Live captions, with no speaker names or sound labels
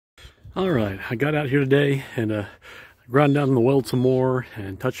All right, I got out here today and ground down the weld some more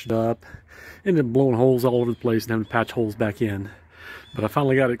and touched it up. Ended up blowing holes all over the place and having to patch holes back in. But I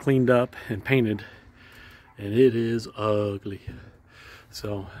finally got it cleaned up and painted, and it is ugly.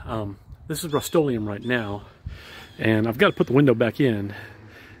 So this is Rustoleum right now, and I've got to put the window back in.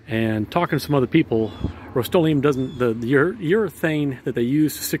 And talking to some other people, Rustoleum doesn't, the urethane that they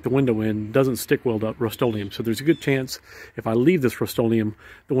use to stick the window in doesn't stick weld up Rustoleum. So there's a good chance if I leave this Rustoleum,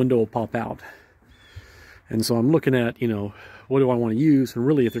 the window will pop out. And so I'm looking at, what do I want to use? And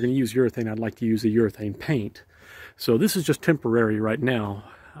really, if they're going to use urethane, I'd like to use the urethane paint. So this is just temporary right now.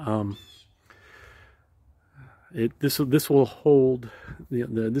 This will hold,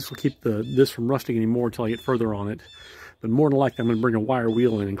 this will keep this from rusting anymore until I get further on it. But more than likely, I'm going to bring a wire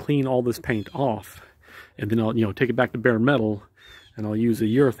wheel in and clean all this paint off. And then I'll, take it back to bare metal, and I'll use a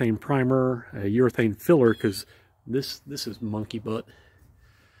urethane primer, a urethane filler, because this is monkey butt.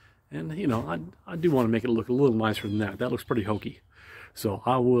 And, I do want to make it look a little nicer than that. That looks pretty hokey. So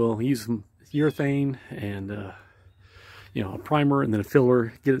I will use some urethane and, a primer and then a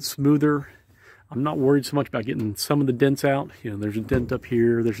filler, get it smoother. I'm not worried so much about getting some of the dents out. There's a dent up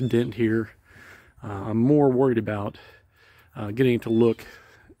here, there's a dent here. I'm more worried about getting it to look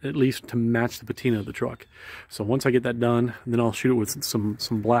at least to match the patina of the truck. So once I get that done, then I'll shoot it with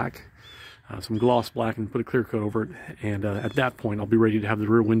some black, some gloss black, and put a clear coat over it. And at that point, I'll be ready to have the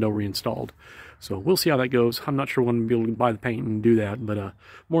rear window reinstalled. So we'll see how that goes. I'm not sure when I'll be able to buy the paint and do that, but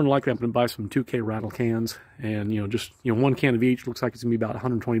more than likely I'm going to buy some 2K rattle cans, and just one can of each. Looks like it's going to be about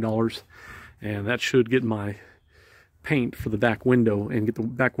 $120, and that should get my paint for the back window and get the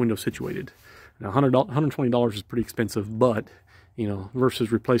back window situated. Now, $120 is pretty expensive, but,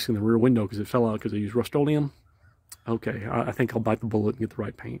 versus replacing the rear window because it fell out because I used Rustoleum, okay, I think I'll bite the bullet and get the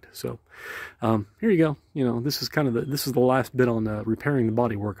right paint. So, here you go. This is this is the last bit on repairing the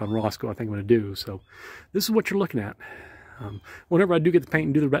bodywork on Roscoe I think I'm going to do. So, this is what you're looking at. Whenever I do get the paint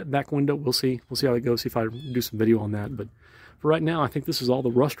and do the back window, we'll see. We'll see how it goes, see if I do some video on that. But for right now, I think this is all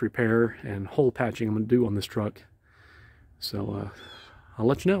the rust repair and hole patching I'm going to do on this truck. So, I'll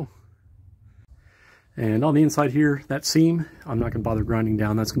let you know. And on the inside here, that seam, I'm not going to bother grinding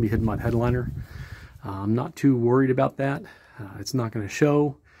down. That's going to be hidden by the headliner. I'm not too worried about that. It's not going to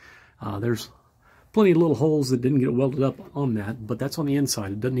show. There's plenty of little holes that didn't get welded up on that, but that's on the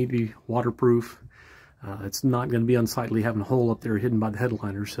inside. It doesn't need to be waterproof. It's not going to be unsightly having a hole up there hidden by the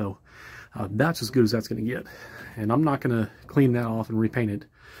headliner, so that's as good as that's going to get. And I'm not going to clean that off and repaint it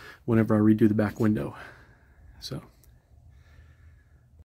whenever I redo the back window. So.